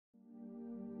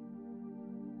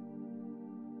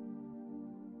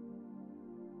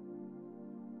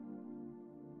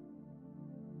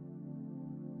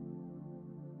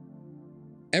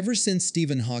Ever since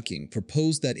Stephen Hawking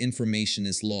proposed that information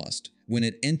is lost when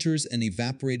it enters an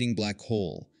evaporating black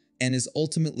hole and is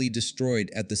ultimately destroyed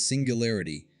at the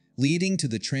singularity, leading to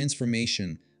the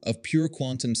transformation of pure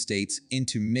quantum states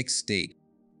into mixed state,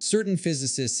 certain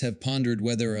physicists have pondered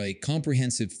whether a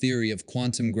comprehensive theory of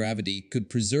quantum gravity could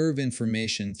preserve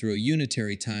information through a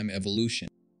unitary time evolution.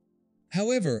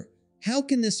 However, how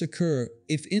can this occur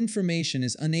if information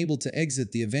is unable to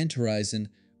exit the event horizon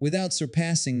without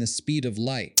surpassing the speed of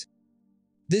light?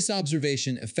 This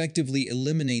observation effectively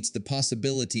eliminates the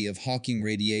possibility of Hawking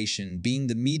radiation being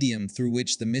the medium through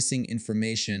which the missing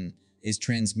information is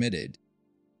transmitted.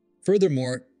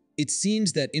 Furthermore, it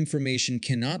seems that information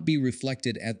cannot be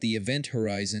reflected at the event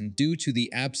horizon due to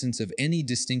the absence of any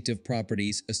distinctive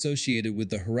properties associated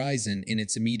with the horizon in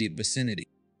its immediate vicinity.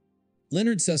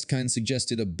 Leonard Susskind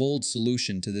suggested a bold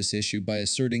solution to this issue by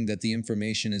asserting that the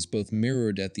information is both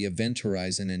mirrored at the event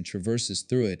horizon and traverses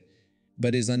through it,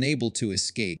 but is unable to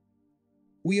escape.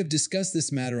 We have discussed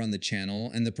this matter on the channel,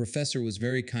 and the professor was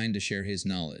very kind to share his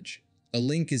knowledge. A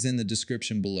link is in the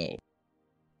description below.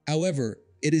 However,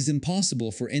 it is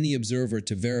impossible for any observer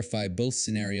to verify both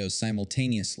scenarios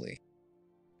simultaneously.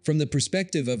 From the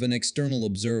perspective of an external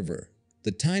observer,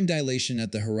 the time dilation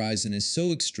at the horizon is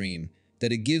so extreme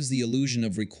that it gives the illusion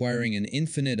of requiring an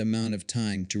infinite amount of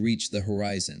time to reach the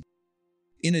horizon.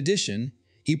 In addition,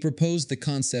 he proposed the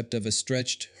concept of a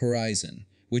stretched horizon,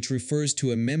 which refers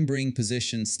to a membrane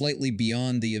position slightly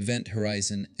beyond the event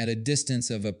horizon at a distance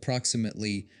of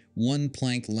approximately 1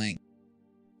 Planck length.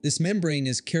 This membrane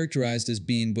is characterized as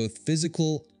being both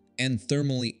physical and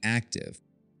thermally active.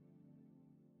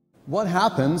 What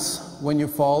happens when you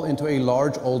fall into a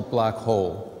large old black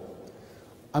hole?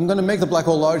 I'm going to make the black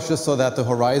hole large just so that the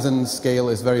horizon scale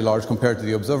is very large compared to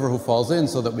the observer who falls in,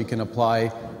 so that we can apply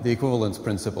the equivalence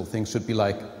principle. Things should be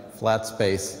like flat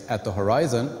space at the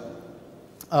horizon.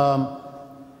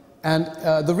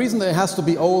 The reason that it has to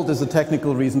be old is a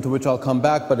technical reason to which I'll come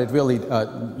back, but it really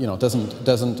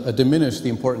doesn't diminish the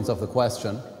importance of the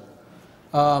question.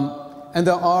 And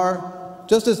there are,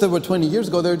 just as there were 20 years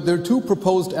ago, there are two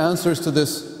proposed answers to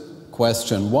this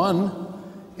question. One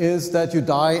is that you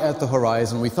die at the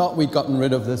horizon. We thought we'd gotten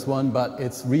rid of this one, but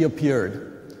it's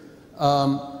reappeared.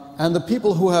 And the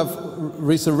people who have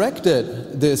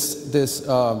resurrected this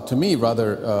to me,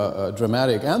 rather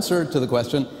dramatic answer to the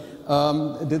question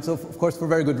did so, of course, for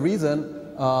very good reason.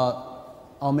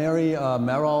 Almeri,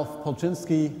 Marolf,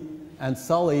 Polchinski, and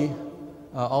Sully,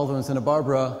 also in Santa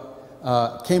Barbara,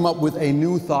 came up with a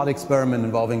new thought experiment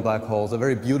involving black holes, a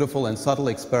very beautiful and subtle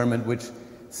experiment which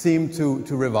seemed to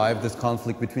revive this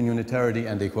conflict between unitarity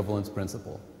and the equivalence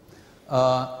principle.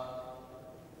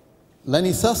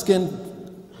 Lenny Susskind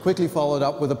quickly followed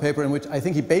up with a paper in which I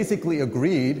think he basically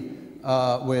agreed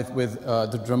with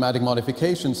the dramatic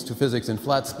modifications to physics in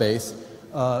flat space,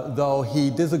 though he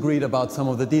disagreed about some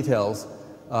of the details.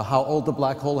 How old the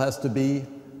black hole has to be.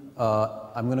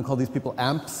 I'm going to call these people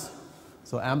amps.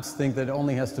 So amps think that it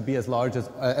only has to be as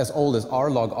old as r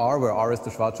log r, where r is the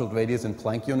Schwarzschild radius in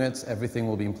Planck units. Everything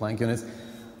will be in Planck units.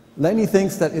 Lenny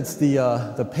thinks that it's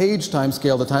the Page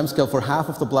timescale, the timescale for half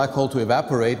of the black hole to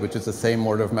evaporate, which is the same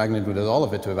order of magnitude as all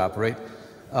of it to evaporate,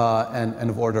 and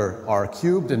of order r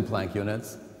cubed in Planck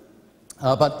units.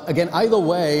 But again, either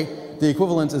way, the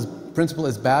equivalence principle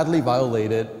is badly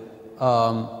violated.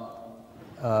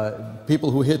 People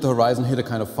who hit the horizon hit a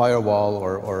kind of firewall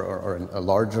or a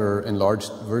larger,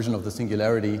 enlarged version of the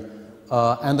singularity.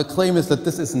 And the claim is that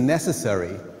this is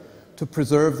necessary to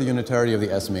preserve the unitarity of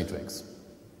the S matrix.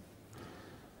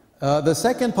 The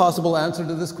second possible answer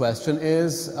to this question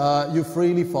is you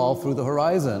freely fall through the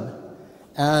horizon.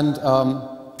 And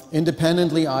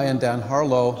independently, I and Dan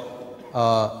Harlow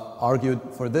argued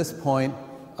for this point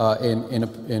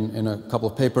in a couple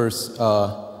of papers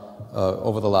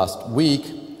over the last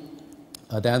week.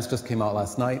 Dan's just came out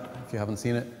last night, if you haven't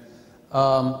seen it.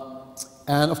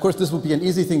 And of course, this would be an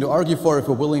easy thing to argue for if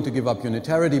we're willing to give up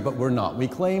unitarity, but we're not. We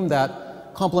claim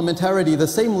that complementarity, the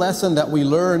same lesson that we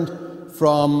learned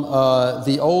from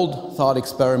the old thought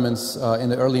experiments in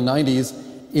the early 90s,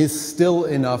 is still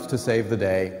enough to save the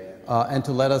day and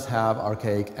to let us have our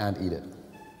cake and eat it.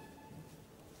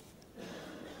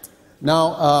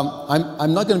 Now,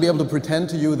 I'm not going to be able to pretend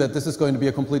to you that this is going to be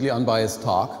a completely unbiased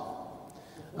talk.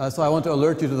 So I want to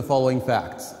alert you to the following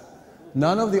facts.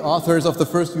 None of the authors of the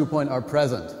first viewpoint are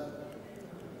present.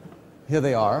 Here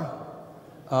they are.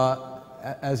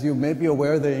 As you may be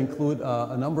aware, they include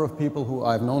a number of people who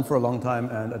I've known for a long time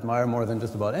and admire more than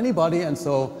just about anybody, and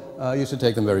so you should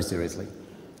take them very seriously.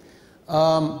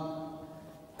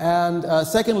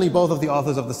 Secondly, both of the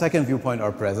authors of the second viewpoint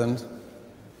are present.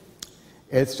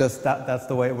 It's just that's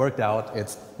the way it worked out.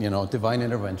 It's, divine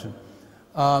intervention.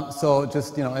 So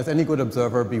just, as any good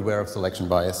observer, beware of selection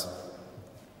bias.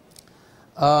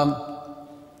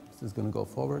 This is going to go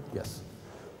forward? Yes.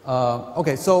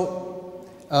 Okay, so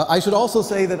I should also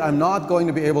say that I'm not going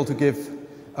to be able to give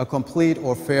a complete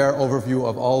or fair overview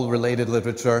of all related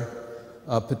literature.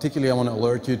 Particularly, I want to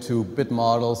alert you to bit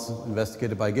models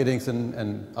investigated by Giddings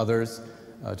and others,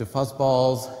 to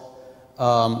fuzzballs.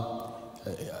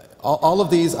 All of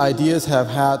these ideas have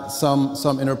had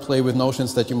some interplay with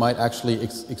notions that you might actually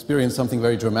experience something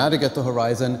very dramatic at the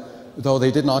horizon, though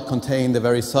they did not contain the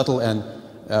very subtle and,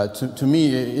 to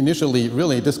me, initially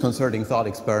really disconcerting thought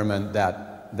experiment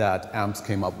that AMPS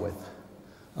came up with.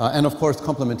 And of course,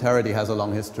 complementarity has a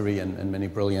long history and many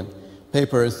brilliant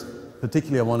papers.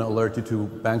 Particularly, I want to alert you to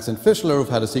Banks and Fischler, who've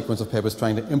had a sequence of papers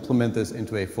trying to implement this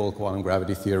into a full quantum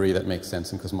gravity theory that makes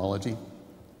sense in cosmology.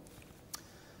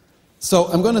 So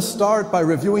I'm going to start by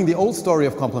reviewing the old story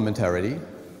of complementarity,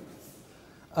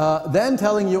 then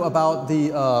telling you about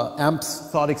the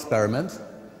AMPS thought experiment,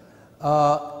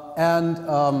 and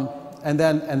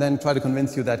then try to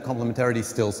convince you that complementarity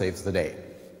still saves the day.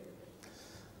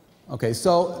 Okay,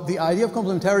 so the idea of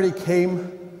complementarity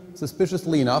came,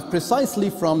 suspiciously enough, precisely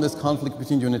from this conflict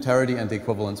between unitarity and the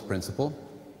equivalence principle.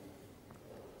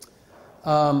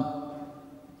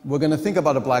 We're going to think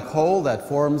about a black hole that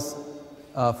forms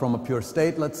from a pure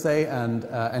state, let's say,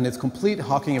 and its complete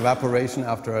Hawking evaporation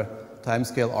after a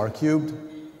timescale r cubed.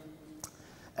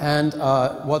 And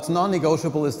what's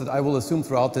non-negotiable is that I will assume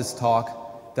throughout this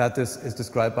talk that this is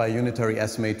described by a unitary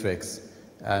S matrix.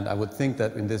 And I would think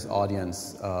that in this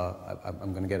audience,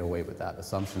 I'm going to get away with that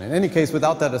assumption. In any case,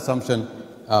 without that assumption,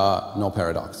 no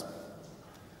paradox.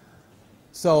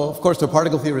 So, of course, to a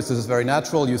particle theorist, this is very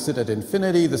natural. You sit at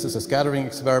infinity. This is a scattering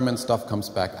experiment. Stuff comes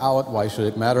back out. Why should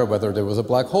it matter whether there was a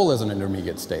black hole as an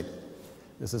intermediate state?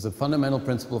 This is a fundamental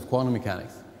principle of quantum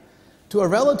mechanics. To a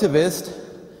relativist,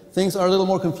 things are a little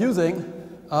more confusing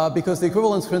because the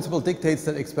equivalence principle dictates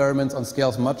that experiments on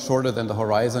scales much shorter than the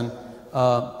horizon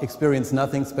experience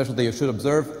nothing special. They should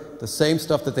observe the same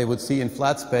stuff that they would see in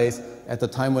flat space at the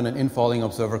time when an infalling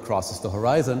observer crosses the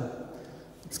horizon.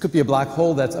 This could be a black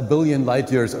hole that's 1 billion light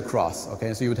years across,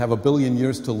 okay? So you would have 1 billion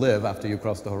years to live after you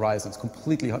cross the horizon. It's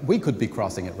completely, we could be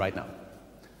crossing it right now,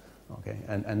 okay,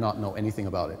 and not know anything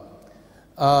about it.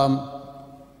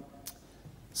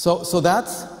 So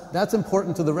that's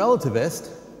important to the relativist.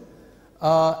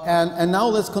 And now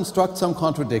let's construct some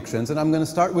contradictions. And I'm going to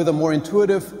start with a more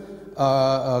intuitive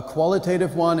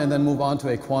qualitative one and then move on to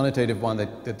a quantitative one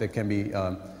that can be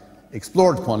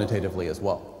explored quantitatively as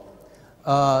well.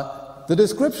 The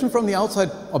description from the outside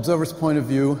observer's point of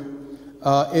view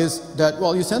is that,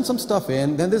 well, you send some stuff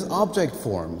in, then this object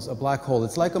forms, a black hole.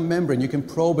 It's like a membrane. You can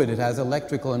probe it. It has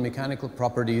electrical and mechanical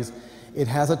properties. It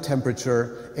has a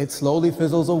temperature. It slowly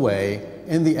fizzles away.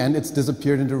 In the end, it's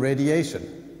disappeared into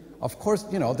radiation. Of course,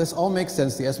 this all makes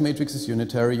sense. The S matrix is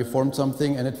unitary. You formed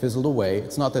something and it fizzled away.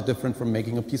 It's not that different from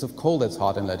making a piece of coal that's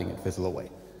hot and letting it fizzle away.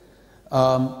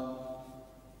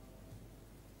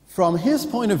 From his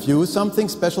point of view, something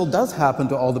special does happen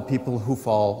to all the people who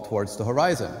fall towards the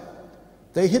horizon.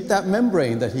 They hit that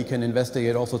membrane that he can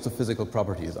investigate all sorts of physical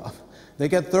properties of. They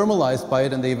get thermalized by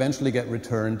it and they eventually get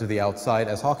returned to the outside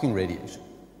as Hawking radiation.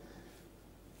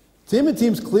 To him, it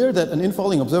seems clear that an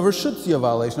infalling observer should see a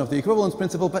violation of the equivalence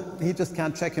principle, but he just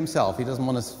can't check himself. He doesn't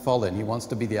want to fall in. He wants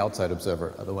to be the outside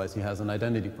observer. Otherwise, he has an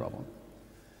identity problem.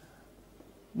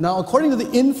 Now, according to the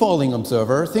infalling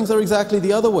observer, things are exactly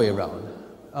the other way around.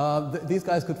 These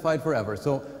guys could fight forever.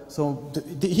 So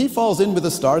he falls in with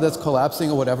a star that's collapsing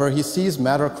or whatever. He sees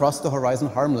matter cross the horizon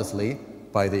harmlessly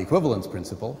by the equivalence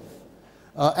principle.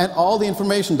 And all the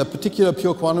information, the particular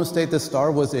pure quantum state this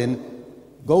star was in,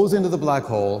 goes into the black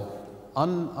hole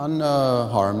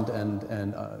unharmed, and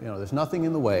there's nothing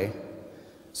in the way.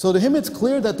 So to him, it's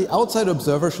clear that the outside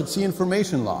observer should see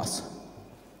information loss.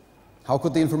 How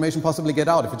could the information possibly get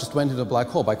out if it just went into a black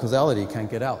hole? By causality, it can't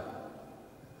get out.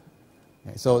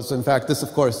 Okay, so in fact, this,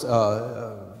 of course,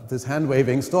 this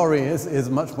hand-waving story is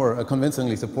much more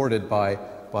convincingly supported by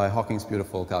Hawking's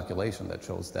beautiful calculation that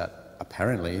shows that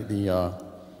apparently the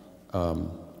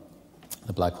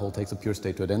black hole takes a pure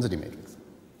state to a density matrix.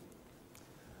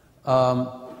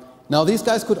 Now, these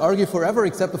guys could argue forever,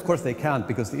 except, of course, they can't,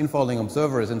 because the infalling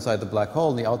observer is inside the black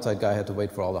hole, and the outside guy had to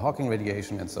wait for all the Hawking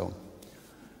radiation, and so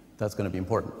that's going to be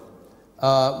important.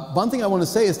 One thing I want to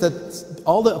say is that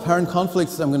all the apparent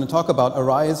conflicts I'm going to talk about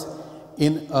arise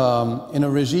in a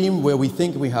regime where we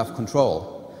think we have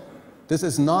control. This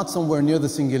is not somewhere near the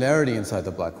singularity inside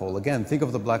the black hole. Again, think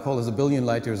of the black hole as 1 billion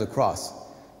light years across.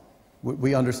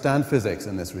 We understand physics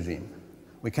in this regime.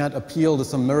 We can't appeal to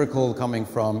some miracle coming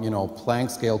from, Planck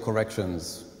scale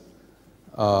corrections.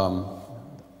 So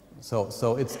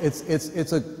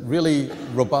it's a really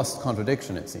robust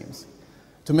contradiction, it seems.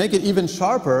 To make it even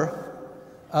sharper,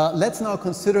 let's now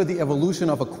consider the evolution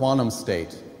of a quantum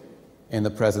state in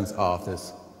the presence of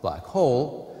this black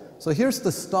hole. So here's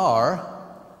the star.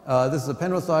 This is a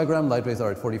Penrose diagram. Light rays are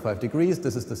at 45 degrees.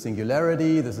 This is the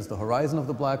singularity. This is the horizon of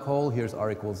the black hole. Here's r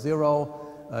equals 0.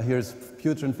 Here's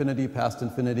future infinity, past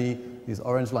infinity. These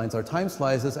orange lines are time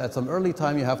slices. At some early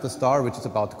time, you have the star, which is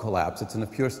about to collapse. It's in a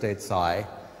pure state psi.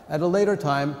 At a later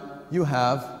time, you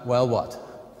have, well, what?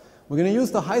 We're going to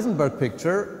use the Heisenberg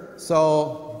picture,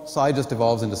 so psi just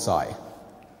evolves into psi.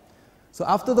 So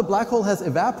after the black hole has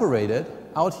evaporated,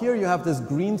 out here you have this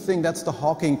green thing, that's the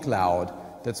Hawking cloud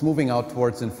that's moving out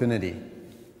towards infinity.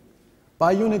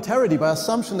 By unitarity, by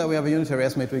assumption that we have a unitary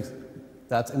S matrix,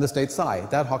 that's in the state psi.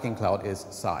 That Hawking cloud is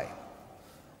psi.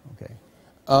 Okay.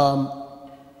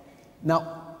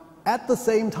 Now, at the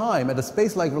same time, at a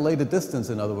space-like related distance,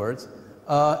 in other words,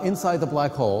 inside the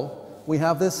black hole, we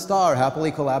have this star happily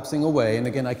collapsing away. And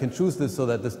again, I can choose this so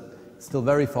that this is still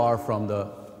very far from the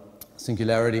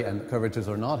singularity and curvatures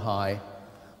are not high.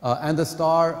 And the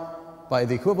star, by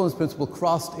the equivalence principle,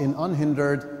 crossed in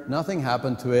unhindered. Nothing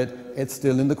happened to it. It's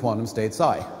still in the quantum state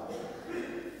psi.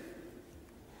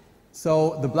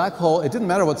 So the black hole, it didn't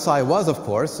matter what psi was, of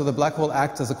course, so the black hole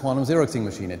acts as a quantum Xeroxing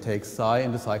machine. It takes psi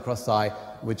into psi cross psi,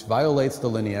 which violates the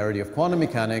linearity of quantum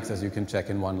mechanics, as you can check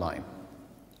in one line.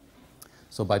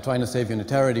 So by trying to save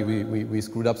unitarity, we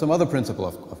screwed up some other principle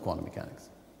of quantum mechanics.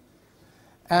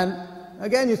 And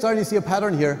again, you're starting to see a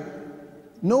pattern here.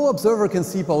 No observer can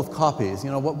see both copies.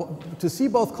 To see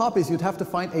both copies, you'd have to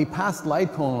find a past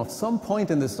light cone of some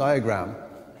point in this diagram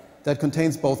that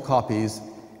contains both copies.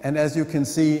 And as you can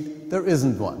see, there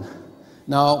isn't one.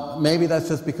 Now, maybe that's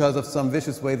just because of some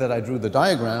vicious way that I drew the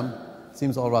diagram. It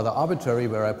seems all rather arbitrary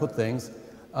where I put things.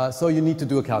 So you need to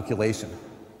do a calculation.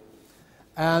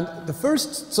 And the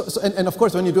first, and of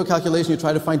course, when you do a calculation, you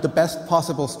try to find the best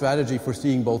possible strategy for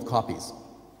seeing both copies.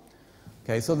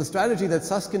 Okay, so the strategy that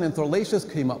Susskind and Thorlacius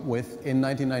came up with in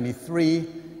 1993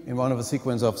 in one of a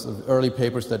sequence of early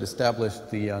papers that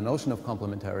established the notion of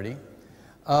complementarity.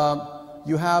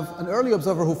 You have an early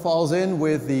observer who falls in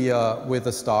with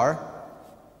the star,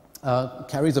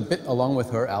 carries a bit along with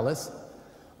her, Alice,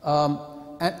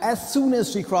 and as soon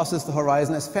as she crosses the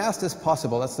horizon, as fast as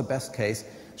possible, that's the best case,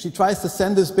 she tries to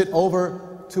send this bit over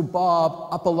to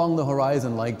Bob up along the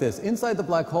horizon like this, inside the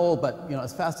black hole, but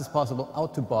as fast as possible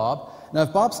out to Bob. Now,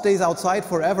 if Bob stays outside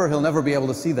forever, he'll never be able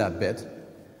to see that bit.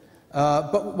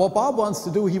 But what Bob wants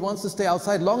to do, he wants to stay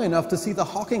outside long enough to see the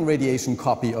Hawking radiation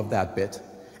copy of that bit,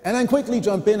 and then quickly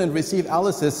jump in and receive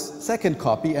Alice's second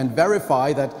copy and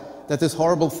verify that this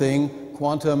horrible thing,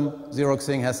 quantum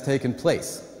Xeroxing, has taken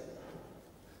place.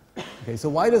 Okay, so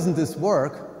why doesn't this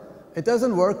work? It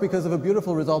doesn't work because of a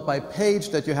beautiful result by Page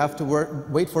that you have to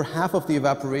wait for half of the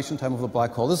evaporation time of the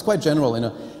black hole. This is quite general in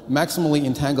a maximally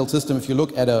entangled system. If you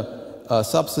look at a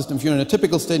subsystem, if you're in a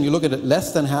typical state and you look at it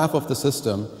less than half of the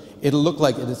system, it'll look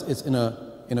like it's in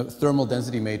a thermal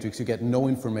density matrix. You get no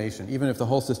information, even if the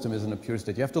whole system is in a pure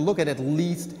state. You have to look at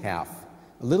least half.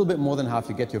 A little bit more than half,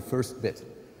 you get your first bit.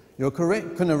 You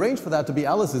can arrange for that to be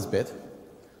Alice's bit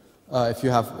if you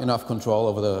have enough control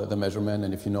over the measurement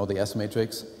and if you know the S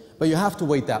matrix. But you have to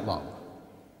wait that long.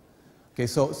 Okay,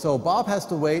 so Bob has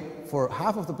to wait for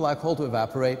half of the black hole to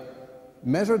evaporate,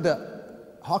 measure the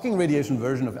Hawking radiation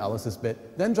version of Alice's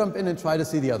bit, then jump in and try to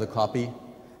see the other copy,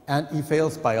 and he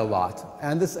fails by a lot.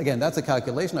 And this, again, that's a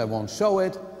calculation. I won't show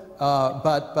it,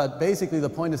 but basically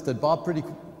the point is that Bob pretty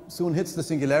soon hits the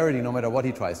singularity no matter what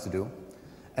he tries to do,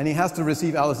 and he has to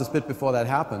receive Alice's bit before that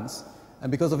happens. And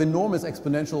because of enormous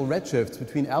exponential redshifts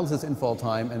between Alice's infall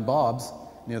time and Bob's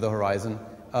near the horizon,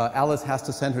 Alice has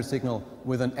to send her signal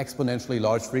with an exponentially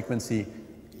large frequency.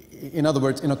 In other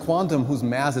words, in a quantum whose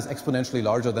mass is exponentially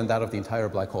larger than that of the entire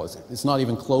black hole. It's not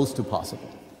even close to possible.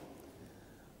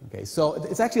 Okay, so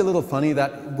it's actually a little funny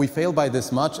that we failed by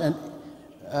this much, and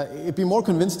it'd be more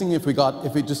convincing if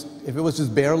it was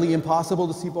just barely impossible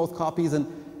to see both copies, and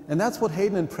that's what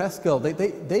Hayden and Preskill,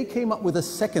 they came up with a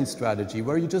second strategy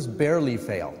where you just barely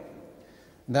fail.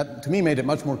 And that, to me, made it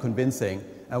much more convincing.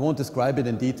 I won't describe it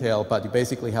in detail, but you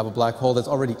basically have a black hole that's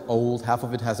already old, half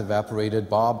of it has evaporated.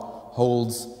 Bob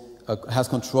has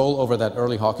control over that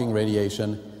early Hawking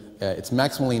radiation. It's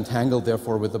maximally entangled,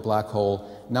 therefore, with the black hole.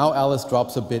 Now Alice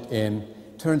drops a bit in.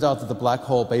 Turns out that the black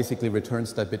hole basically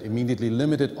returns that bit immediately,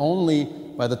 limited only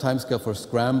by the timescale for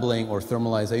scrambling or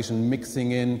thermalization,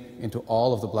 mixing into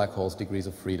all of the black hole's degrees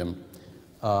of freedom.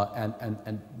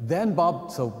 And then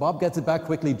Bob gets it back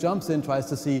quickly, jumps in, tries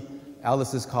to see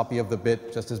Alice's copy of the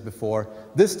bit just as before.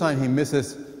 This time he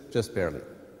misses just barely.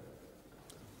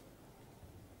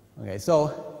 Okay,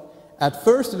 so at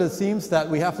first it seems that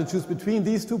we have to choose between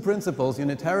these two principles,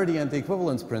 unitarity and the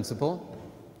equivalence principle.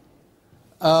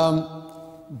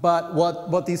 But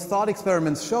what these thought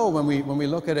experiments show, when we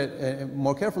look at it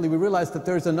more carefully, we realize that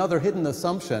there's another hidden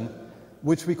assumption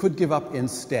which we could give up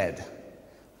instead: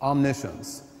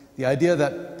 omniscience. The idea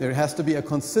that there has to be a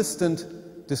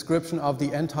consistent description of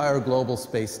the entire global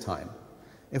space-time.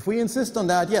 If we insist on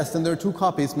that, yes, then there are two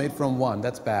copies made from one.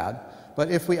 That's bad.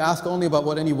 But if we ask only about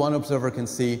what any one observer can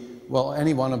see, well,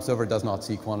 any one observer does not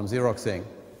see quantum xeroxing.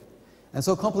 And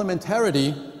so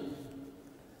complementarity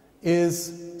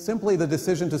is simply the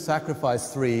decision to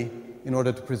sacrifice 3 in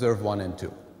order to preserve 1 and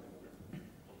 2.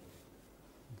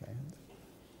 Okay.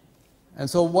 And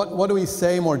so what do we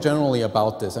say more generally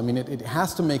about this? I mean, it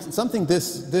has to make something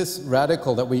this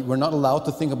radical, that we're not allowed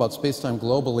to think about space-time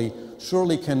globally,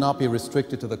 surely cannot be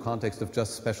restricted to the context of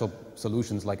just special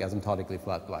solutions like asymptotically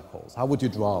flat black holes. How would you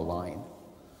draw a line?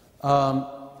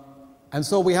 And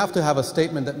so we have to have a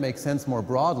statement that makes sense more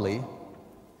broadly.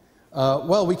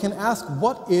 Well, we can ask,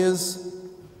 what is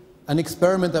an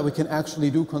experiment that we can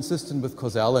actually do consistent with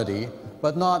causality,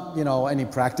 but not, any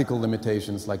practical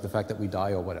limitations like the fact that we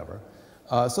die or whatever.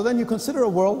 So then you consider a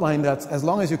world line that's as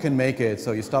long as you can make it,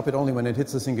 so you stop it only when it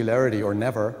hits the singularity or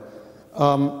never.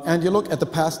 And you look at the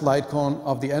past light cone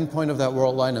of the endpoint of that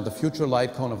world line and the future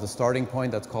light cone of the starting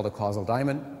point. That's called a causal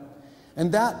diamond.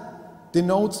 And that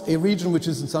denotes a region which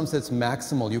is in some sense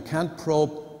maximal. You can't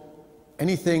probe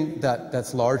anything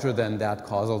that's larger than that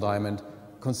causal diamond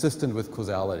consistent with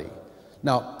causality.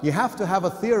 Now, you have to have a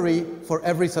theory for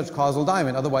every such causal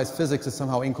diamond, otherwise physics is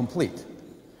somehow incomplete.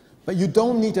 But you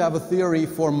don't need to have a theory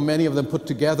for many of them put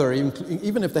together,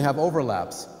 even if they have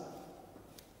overlaps.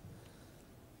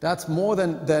 That's more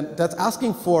that's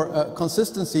asking for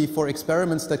consistency for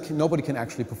experiments that nobody can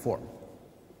actually perform.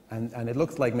 And it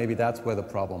looks like maybe that's where the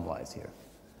problem lies here.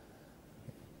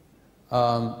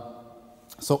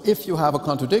 So if you have a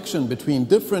contradiction between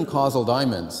different causal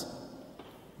diamonds,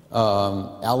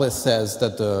 Alice says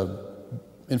that the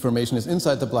information is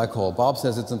inside the black hole. Bob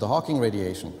says it's in the Hawking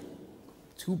radiation.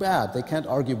 Too bad, they can't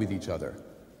argue with each other.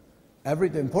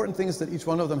 The important thing is that each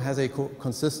one of them has a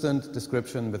consistent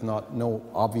description with no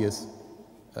obvious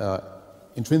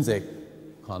intrinsic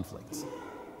conflicts.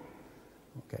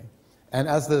 Okay. And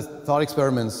as the thought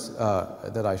experiments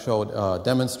that I showed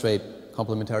demonstrate,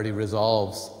 complementarity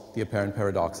resolves the apparent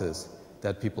paradoxes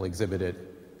that people had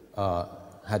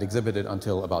exhibited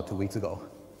until about 2 weeks ago.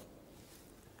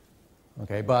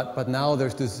 Okay, but now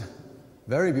there's this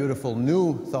very beautiful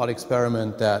new thought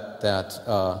experiment that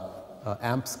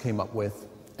AMPS came up with,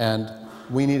 and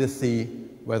we need to see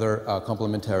whether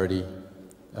complementarity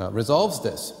resolves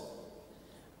this.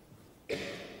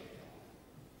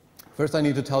 First, I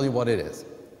need to tell you what it is.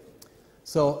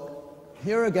 So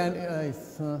here again, it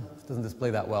doesn't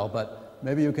display that well, but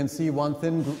maybe you can see one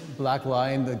thin black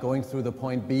line going through the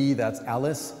point B. That's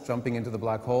Alice jumping into the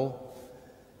black hole.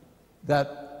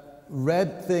 That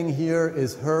red thing here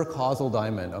is her causal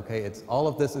diamond. Okay, all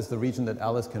of this is the region that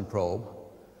Alice can probe.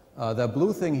 That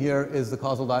blue thing here is the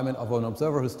causal diamond of an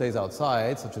observer who stays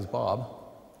outside, such as Bob.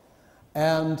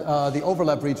 And the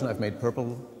overlap region I've made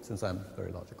purple, since I'm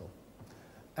very logical.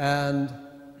 And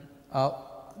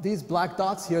these black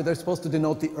dots here, they're supposed to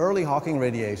denote the early Hawking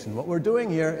radiation. What we're doing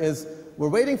here is we're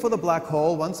waiting for the black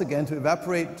hole, once again, to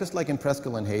evaporate, just like in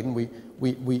Preskel and Hayden.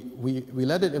 We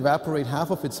let it evaporate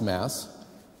half of its mass,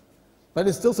 but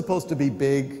it's still supposed to be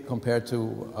big compared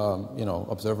to,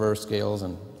 observer scales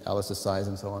and Alice's size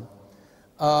and so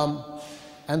on.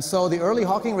 And so the early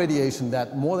Hawking radiation,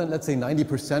 that more than, let's say,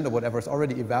 90% or whatever is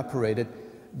already evaporated,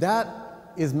 that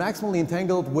is maximally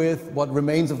entangled with what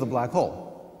remains of the black hole.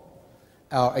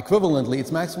 Equivalently,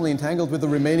 it's maximally entangled with the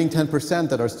remaining 10%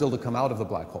 that are still to come out of the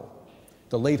black hole,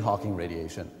 the late Hawking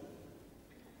radiation.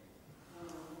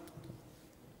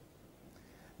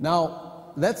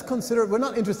 Now, let's consider, we're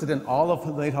not interested in all of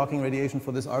the late Hawking radiation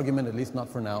for this argument, at least not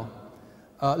for now.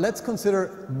 Let's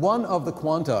consider one of the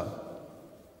quanta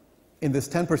in this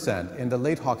 10% in the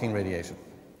late Hawking radiation.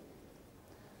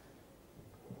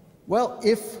 Well,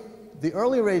 if the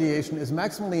early radiation is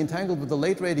maximally entangled with the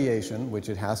late radiation, which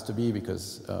it has to be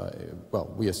because,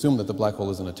 we assume that the black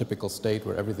hole is in a typical state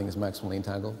where everything is maximally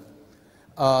entangled,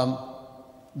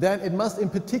 then it must in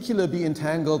particular be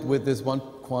entangled with this one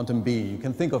quantum B. You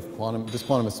can think of this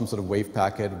quantum as some sort of wave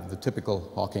packet, the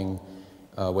typical Hawking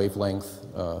wavelength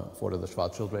for the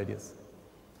Schwarzschild radius.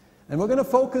 And we're going to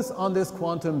focus on this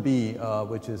quantum B,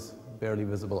 which is barely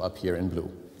visible up here in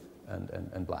blue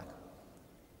and black.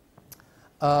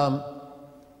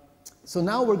 So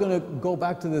now we're going to go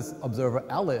back to this observer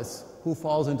Alice, who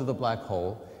falls into the black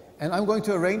hole. And I'm going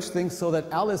to arrange things so that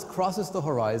Alice crosses the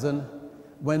horizon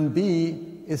when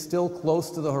B is still close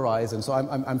to the horizon. So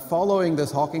I'm following this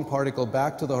Hawking particle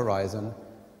back to the horizon,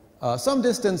 some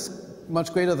distance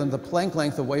much greater than the Planck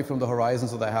length away from the horizon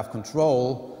so that I have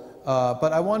control.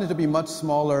 But I want it to be much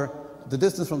smaller. The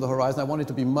distance from the horizon, I want it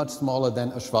to be much smaller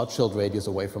than a Schwarzschild radius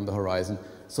away from the horizon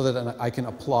so that I can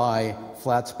apply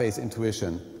flat space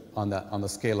intuition on the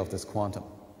scale of this quantum.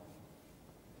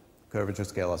 Curvature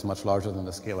scale is much larger than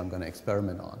the scale I'm going to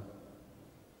experiment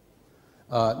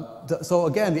on. So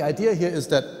again, the idea here is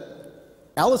that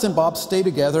Alice and Bob stay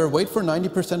together, wait for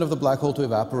 90% of the black hole to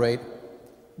evaporate.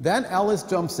 Then Alice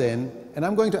jumps in, and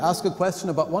I'm going to ask a question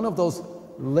about one of those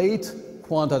late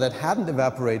quanta that hadn't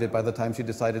evaporated by the time she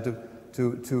decided to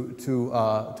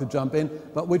jump in,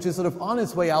 but which is sort of on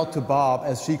its way out to Bob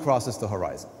as she crosses the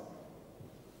horizon.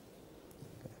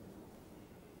 Okay.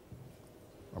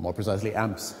 Or more precisely,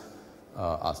 Amps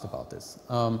asked about this.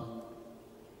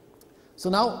 So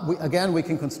now, we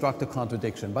can construct a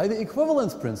contradiction. By the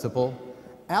equivalence principle,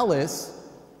 Alice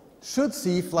should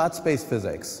see flat space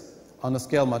physics on a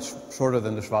scale much shorter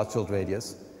than the Schwarzschild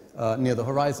radius near the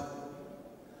horizon.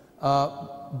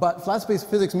 But flat space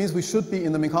physics means we should be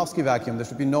in the Minkowski vacuum. There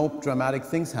should be no dramatic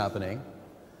things happening.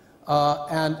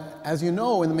 And as you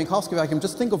know, in the Minkowski vacuum,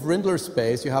 just think of Rindler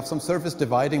space. You have some surface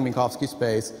dividing Minkowski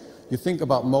space. You think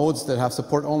about modes that have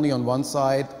support only on one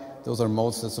side. Those are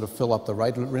modes that sort of fill up the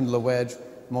right Rindler wedge.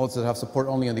 Modes that have support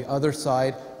only on the other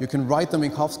side. You can write the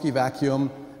Minkowski vacuum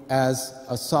as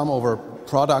a sum over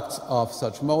products of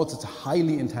such modes. It's a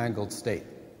highly entangled state.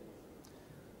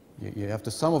 You have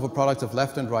to sum over products of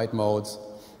left and right modes.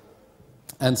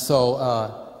 And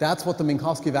so that's what the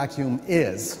Minkowski vacuum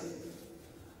is.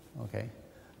 Okay.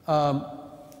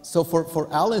 So for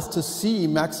Alice to see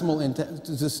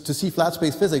to see flat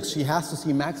space physics, she has to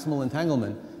see maximal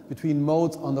entanglement between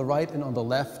modes on the right and on the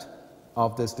left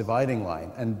of this dividing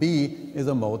line. And B is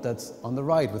a mode that's on the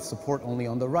right with support only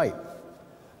on the right.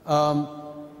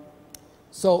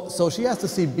 So she has to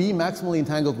see B maximally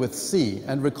entangled with C.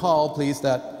 And recall, please,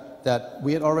 that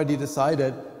we had already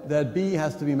decided that B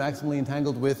has to be maximally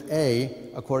entangled with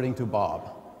A according to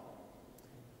Bob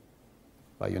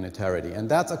by unitarity. And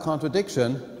that's a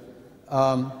contradiction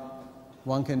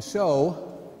one can show,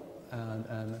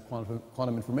 and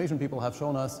quantum information people have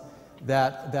shown us,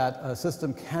 that a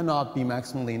system cannot be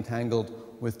maximally entangled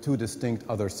with two distinct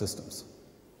other systems,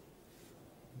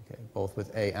 okay, both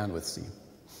with A and with C.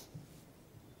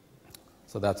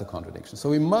 So that's a contradiction. So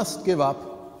we must give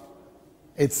up,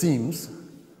 it seems,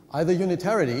 either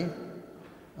unitarity,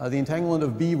 the entanglement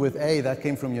of B with A, that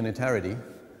came from unitarity,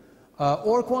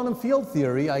 or quantum field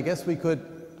theory. I guess we could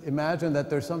imagine that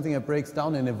there's something that breaks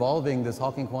down in evolving this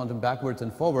Hawking quantum backwards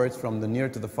and forwards from the near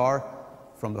to the far,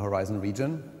 from the horizon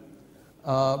region.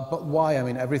 But why? I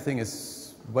mean, everything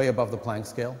is way above the Planck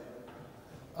scale.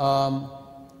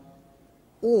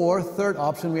 Or, third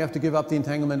option, we have to give up the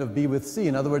entanglement of B with C.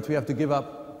 In other words, we have to give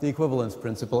up the equivalence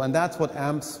principle. And that's what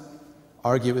Amps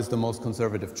argue is the most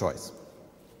conservative choice.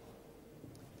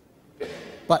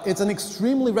 But it's an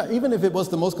extremely, even if it was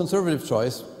the most conservative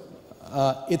choice,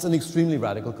 it's an extremely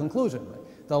radical conclusion.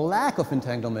 The lack of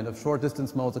entanglement of short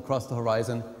distance modes across the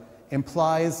horizon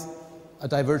implies a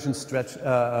divergent stress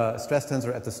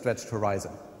tensor at the stretched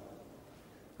horizon.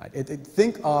 Right?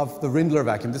 Think of the Rindler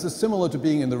vacuum. This is similar to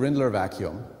being in the Rindler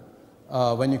vacuum.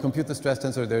 When you compute the stress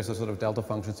tensor, there's a sort of delta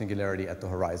function singularity at the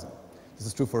horizon. This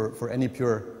is true for any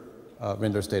pure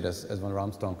Rindler state, as von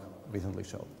Ramstonk recently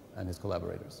showed, and his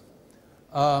collaborators.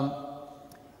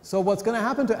 So what's going to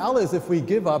happen to Alice if we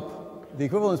give up the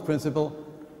equivalence principle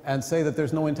and say that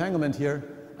there's no entanglement here?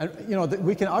 And you know,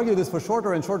 we can argue this for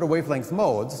shorter and shorter wavelength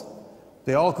modes.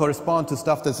 They all correspond to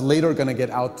stuff that's later going to get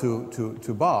out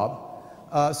to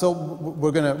Bob. So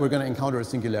we're going to encounter a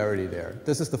singularity there.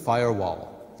 This is the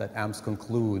firewall that Amps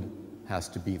conclude has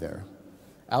to be there.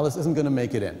 Alice isn't going to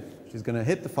make it in. She's going to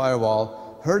hit the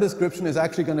firewall. Her description is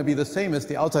actually going to be the same as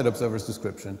the outside observer's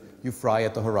description. You fry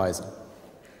at the horizon.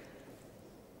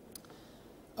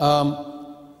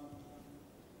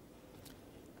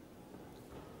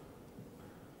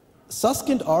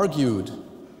 Susskind argued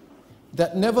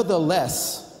that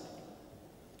nevertheless,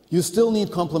 you still need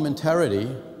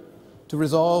complementarity to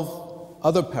resolve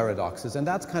other paradoxes. And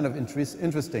that's kind of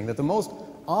interesting, that the most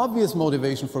obvious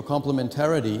motivation for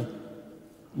complementarity,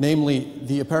 namely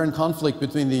the apparent conflict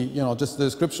between the, just the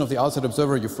description of the outside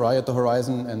observer, you fry at the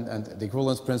horizon, and the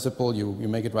equivalence principle, you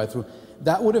make it right through,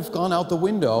 that would have gone out the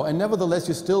window, and nevertheless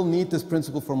you still need this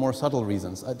principle for more subtle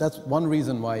reasons. That's one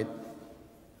reason why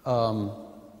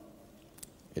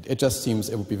It just seems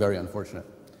it would be very unfortunate.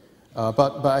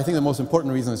 But I think the most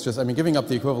important reason is just, I mean, giving up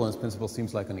the equivalence principle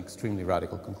seems like an extremely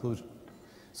radical conclusion.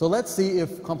 So let's see if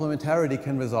complementarity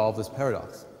can resolve this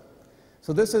paradox.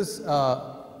 So this is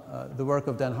the work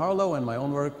of Dan Harlow and my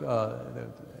own work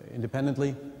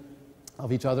independently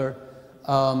of each other.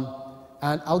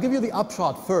 And I'll give you the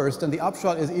upshot first, and the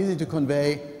upshot is easy to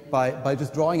convey by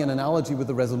just drawing an analogy with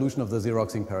the resolution of the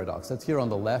Xeroxing paradox. That's here on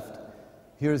the left.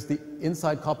 Here's the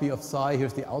inside copy of psi,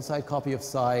 here's the outside copy of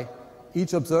psi.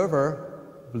 Each observer,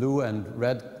 blue and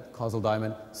red causal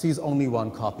diamond, sees only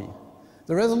one copy.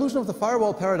 The resolution of the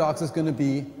firewall paradox is going to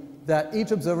be that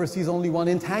each observer sees only one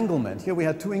entanglement. Here we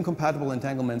had two incompatible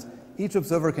entanglements. Each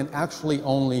observer can actually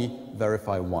only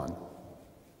verify one.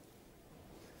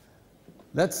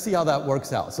 Let's see how that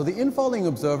works out. So the infalling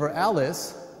observer,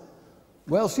 Alice,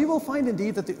 well, she will find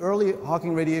indeed that the early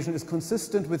Hawking radiation is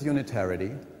consistent with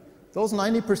unitarity. Those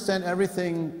 90%,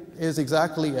 everything is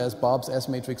exactly as Bob's S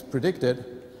matrix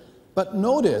predicted. But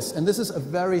notice, and this is a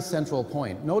very central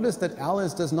point, notice that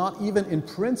Alice does not even in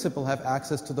principle have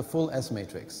access to the full S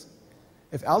matrix.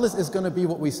 If Alice is going to be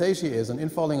what we say she is, an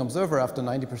infalling observer after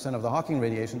 90% of the Hawking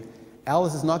radiation,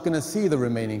 Alice is not going to see the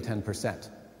remaining 10%.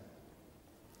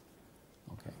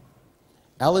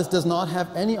 Alice does not have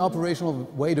any operational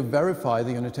way to verify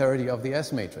the unitarity of the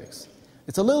S matrix.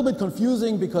 It's a little bit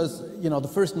confusing because, you know, the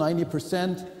first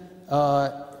 90%,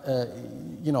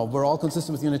 you know, we're all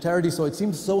consistent with unitarity, so it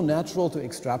seems so natural to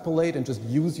extrapolate and just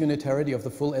use unitarity of the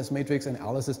full S matrix and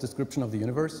Alice's description of the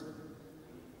universe.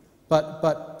 But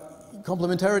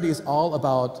complementarity is all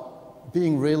about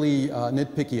being really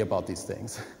nitpicky about these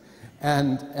things.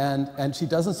 And she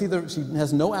doesn't see she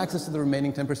has no access to the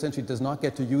remaining 10%. She does not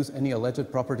get to use any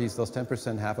alleged properties those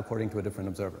 10% have according to a different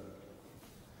observer.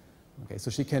 Okay,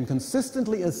 so she can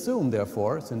consistently assume,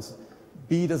 therefore, since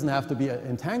B doesn't have to be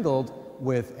entangled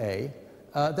with A,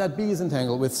 that B is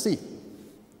entangled with C.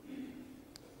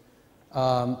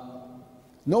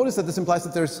 Notice that this implies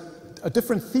that there's a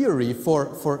different theory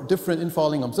for different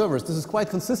infalling observers. This is quite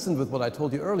consistent with what I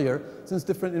told you earlier, since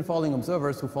different infalling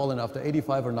observers who fall in after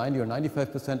 85 or 90 or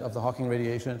 95% of the Hawking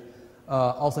radiation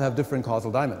also have different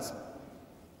causal diamonds.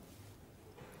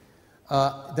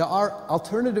 There are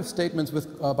alternative statements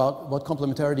about what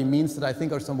complementarity means that I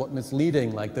think are somewhat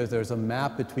misleading, like there's a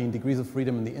map between degrees of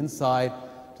freedom in the inside,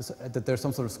 that there's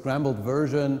some sort of scrambled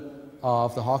version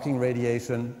of the Hawking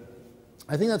radiation.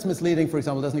 I think that's misleading. For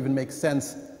example, it doesn't even make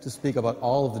sense to speak about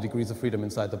all of the degrees of freedom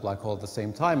inside the black hole at the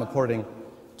same time, according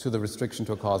to the restriction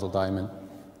to a causal diamond.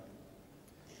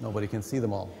 Nobody can see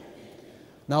them all.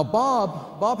 Now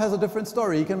Bob has a different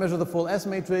story. He can measure the full S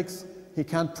matrix. He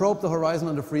can't probe the horizon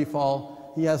under free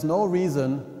fall. He has no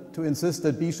reason to insist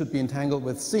that B should be entangled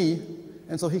with C,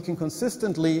 and so he can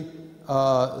consistently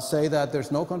say that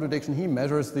there's no contradiction. He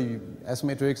measures the S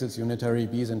matrix, it's unitary,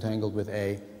 B is entangled with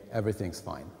A, everything's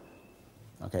fine.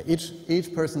 Okay,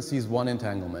 each person sees one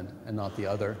entanglement and not the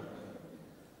other.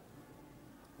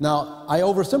 Now, I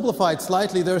oversimplified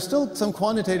slightly. There are still some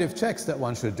quantitative checks that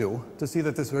one should do to see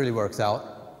that this really works out.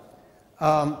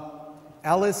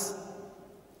 Alice,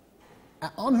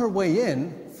 on her way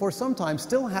in, for some time,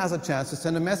 still has a chance to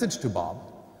send a message to Bob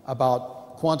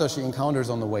about quanta she encounters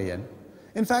on the way in.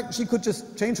 In fact, she could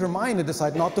just change her mind and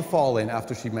decide not to fall in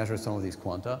after she measures some of these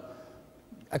quanta,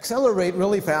 accelerate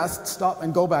really fast, stop,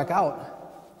 and go back out.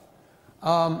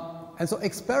 And so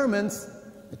experiments,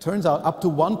 it turns out, up to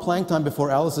 1 Planck time before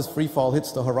Alice's free fall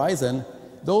hits the horizon,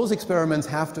 those experiments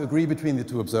have to agree between the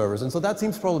two observers. And so that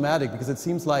seems problematic because it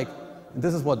seems like, and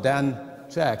this is what Dan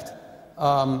checked,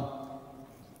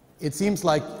 it seems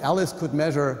like Alice could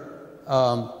measure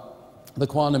the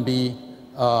quantum B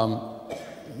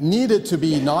needed to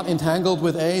be not entangled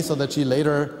with A so that she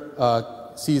later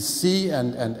sees C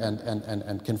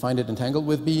and can find it entangled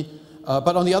with B.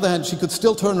 But on the other hand, she could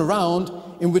still turn around,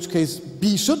 in which case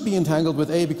B should be entangled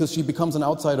with A because she becomes an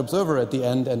outside observer at the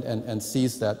end and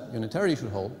sees that unitarity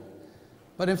should hold.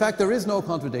 But in fact, there is no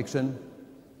contradiction.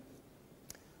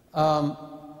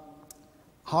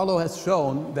 Harlow has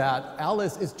shown that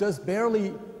Alice is just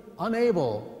barely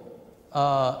unable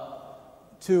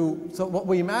so what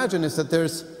we imagine is that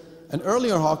there's an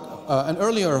earlier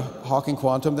Hawking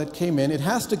quantum that came in. It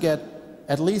has to get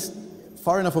at least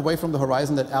far enough away from the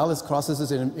horizon that Alice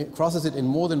crosses it in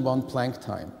more than 1 Planck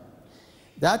time.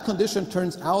 That condition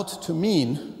turns out to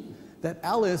mean that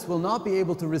Alice will not be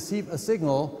able to receive a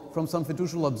signal from some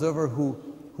fiducial observer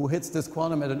who hits this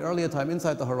quantum at an earlier time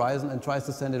inside the horizon and tries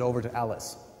to send it over to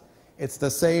Alice. It's the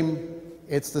same,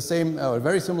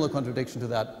 very similar contradiction to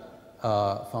that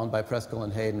found by Preskel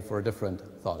and Hayden for a different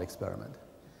thought experiment.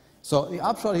 So the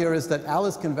upshot here is that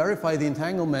Alice can verify the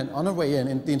entanglement on her way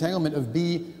in the entanglement of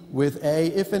B with A,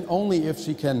 if and only if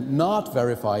she can not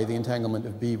verify the entanglement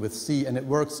of B with C, and it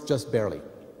works just barely.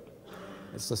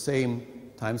 It's the same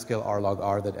timescale R log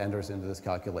R that enters into this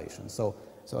calculation. So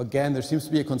again, there seems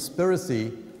to be a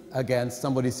conspiracy against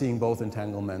somebody seeing both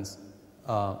entanglements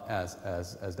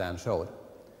as Dan showed.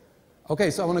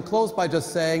 Okay, so I want to close by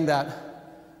just saying that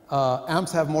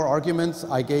amps have more arguments.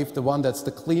 I gave the one that's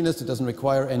the cleanest. It doesn't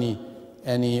require any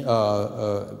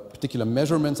particular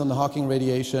measurements on the Hawking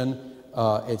radiation.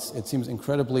 It seems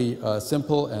incredibly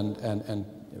simple, and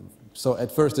so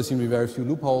at first there seem to be very few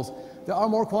loopholes. There are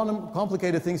more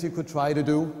complicated things you could try to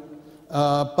do,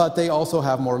 but they also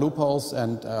have more loopholes,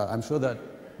 and I'm sure that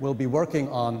we'll be working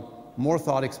on more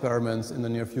thought experiments in the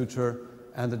near future,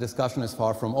 and the discussion is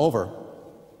far from over.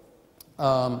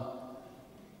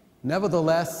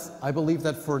 Nevertheless, I believe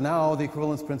that for now the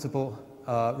equivalence principle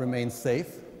remains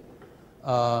safe.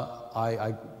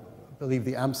 I believe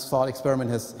the AMPS thought experiment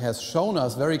has shown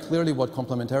us very clearly what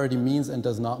complementarity means and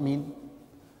does not mean.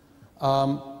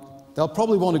 They'll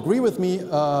probably won't agree with me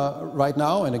right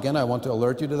now, and again I want to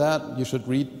alert you to that. You should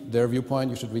read their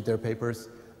viewpoint, you should read their papers.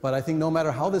 But I think no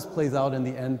matter how this plays out in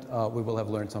the end, we will have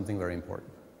learned something very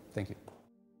important. Thank you.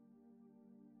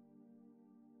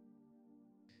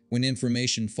 When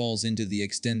information falls into the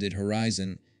extended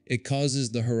horizon, it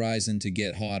causes the horizon to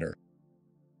get hotter.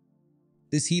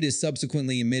 This heat is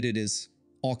subsequently emitted as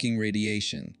Hawking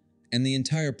radiation, and the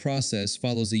entire process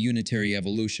follows a unitary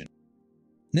evolution.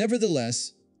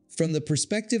 Nevertheless, from the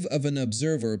perspective of an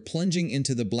observer plunging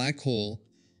into the black hole,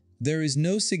 there is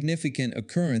no significant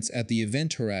occurrence at the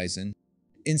event horizon.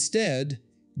 Instead,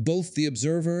 both the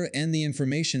observer and the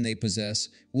information they possess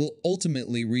will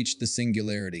ultimately reach the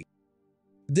singularity.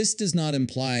 This does not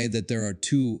imply that there are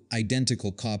two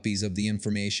identical copies of the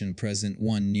information present,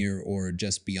 one near or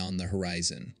just beyond the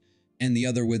horizon, and the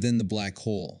other within the black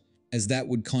hole, as that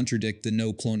would contradict the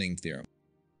no-cloning theorem.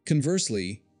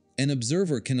 Conversely, an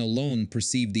observer can alone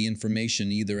perceive the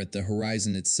information either at the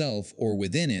horizon itself or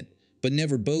within it, but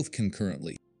never both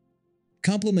concurrently.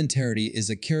 Complementarity is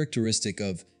a characteristic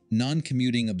of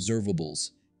non-commuting observables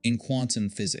in quantum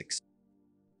physics.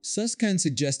 Susskind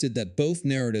suggested that both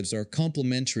narratives are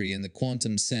complementary in the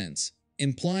quantum sense,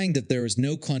 implying that there is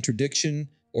no contradiction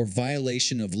or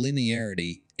violation of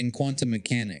linearity in quantum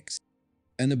mechanics.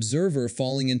 An observer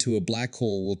falling into a black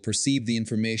hole will perceive the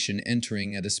information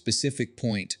entering at a specific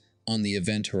point on the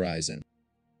event horizon.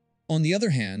 On the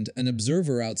other hand, an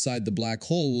observer outside the black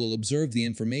hole will observe the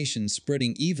information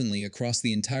spreading evenly across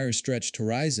the entire stretched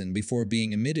horizon before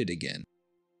being emitted again.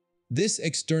 This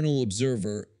external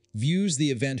observer views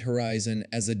the event horizon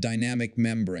as a dynamic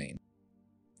membrane.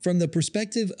 From the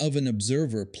perspective of an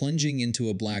observer plunging into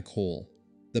a black hole,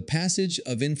 the passage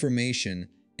of information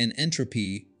and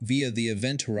entropy via the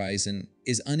event horizon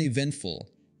is uneventful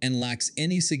and lacks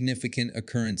any significant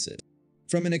occurrences.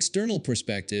 From an external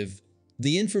perspective,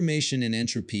 the information and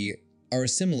entropy are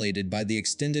assimilated by the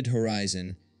extended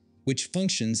horizon, which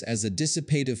functions as a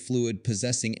dissipative fluid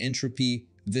possessing entropy,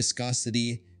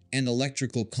 viscosity, and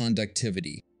electrical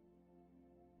conductivity.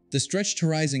 The stretched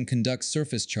horizon conducts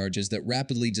surface charges that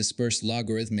rapidly disperse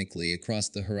logarithmically across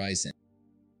the horizon.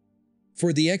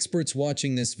 For the experts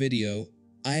watching this video,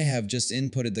 I have just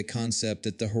inputted the concept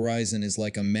that the horizon is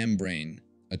like a membrane,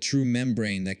 a true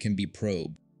membrane that can be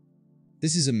probed.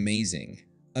 This is amazing.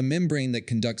 A membrane that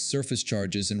conducts surface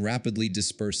charges and rapidly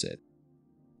disperse it.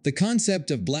 The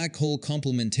concept of black hole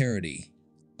complementarity,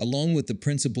 along with the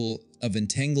principle of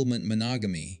entanglement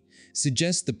monogamy,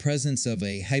 suggests the presence of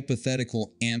a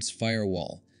hypothetical AMPS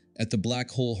firewall at the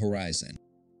black hole horizon.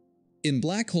 In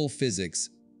black hole physics,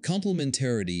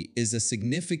 complementarity is a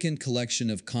significant collection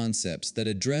of concepts that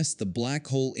address the black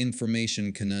hole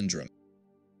information conundrum.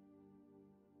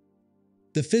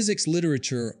 The physics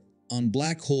literature on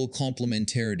black hole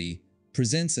complementarity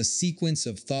presents a sequence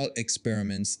of thought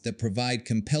experiments that provide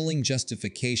compelling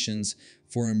justifications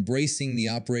for embracing the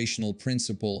operational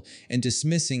principle and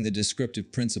dismissing the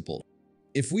descriptive principle.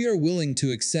 If we are willing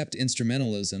to accept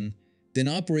instrumentalism, then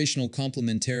operational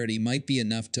complementarity might be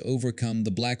enough to overcome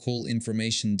the black hole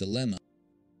information dilemma.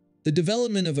 The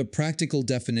development of a practical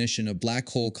definition of black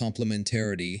hole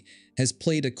complementarity has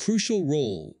played a crucial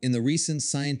role in the recent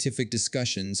scientific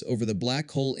discussions over the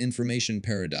black hole information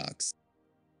paradox.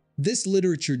 This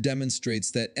literature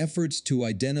demonstrates that efforts to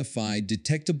identify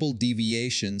detectable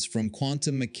deviations from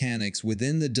quantum mechanics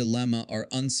within the dilemma are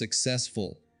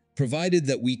unsuccessful, provided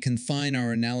that we confine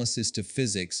our analysis to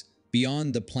physics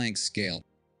beyond the Planck scale.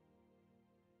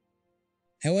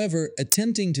 However,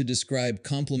 attempting to describe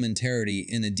complementarity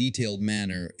in a detailed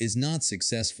manner is not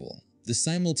successful. the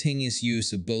simultaneous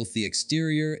use of both the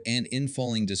exterior and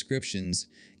infalling descriptions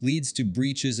leads to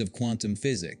breaches of quantum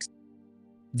physics.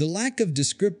 The lack of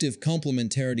descriptive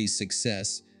complementarity's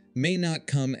success may not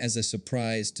come as a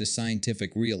surprise to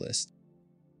scientific realists.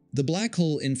 The black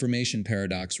hole information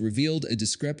paradox revealed a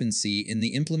discrepancy in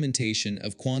the implementation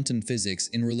of quantum physics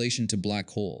in relation to black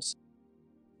holes.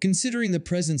 Considering the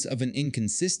presence of an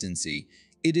inconsistency,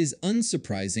 it is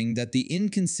unsurprising that the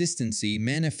inconsistency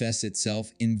manifests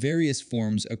itself in various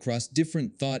forms across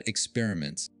different thought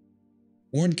experiments.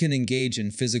 One can engage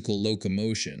in physical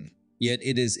locomotion, yet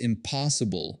it is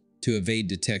impossible to evade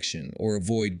detection or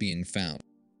avoid being found.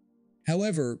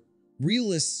 However,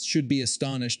 realists should be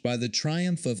astonished by the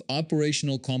triumph of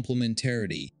operational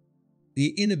complementarity.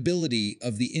 The inability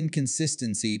of the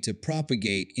inconsistency to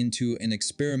propagate into an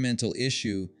experimental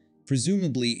issue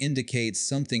presumably indicates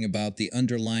something about the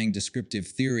underlying descriptive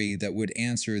theory that would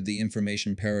answer the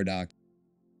information paradox.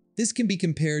 This can be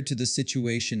compared to the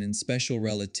situation in special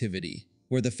relativity,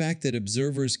 where the fact that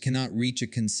observers cannot reach a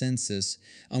consensus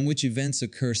on which events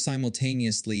occur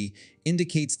simultaneously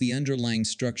indicates the underlying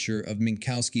structure of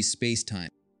Minkowski's spacetime.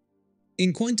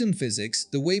 In quantum physics,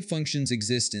 the wave function's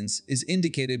existence is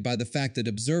indicated by the fact that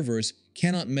observers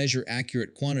cannot measure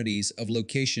accurate quantities of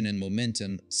location and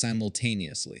momentum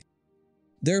simultaneously.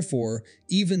 Therefore,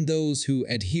 even those who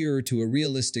adhere to a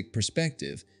realistic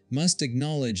perspective must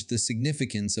acknowledge the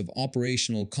significance of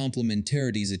operational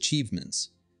complementarity's achievements,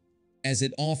 as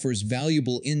it offers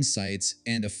valuable insights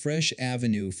and a fresh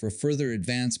avenue for further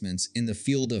advancements in the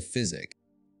field of physics.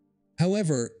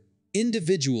 However,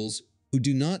 individuals who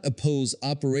do not oppose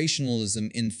operationalism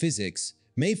in physics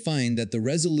may find that the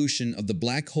resolution of the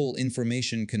black hole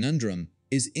information conundrum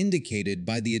is indicated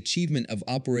by the achievement of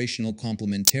operational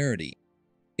complementarity.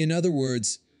 In other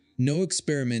words, no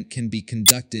experiment can be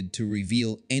conducted to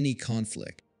reveal any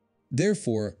conflict.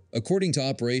 Therefore, according to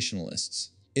operationalists,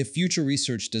 if future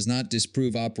research does not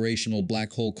disprove operational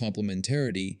black hole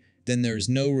complementarity, then there is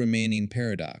no remaining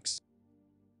paradox.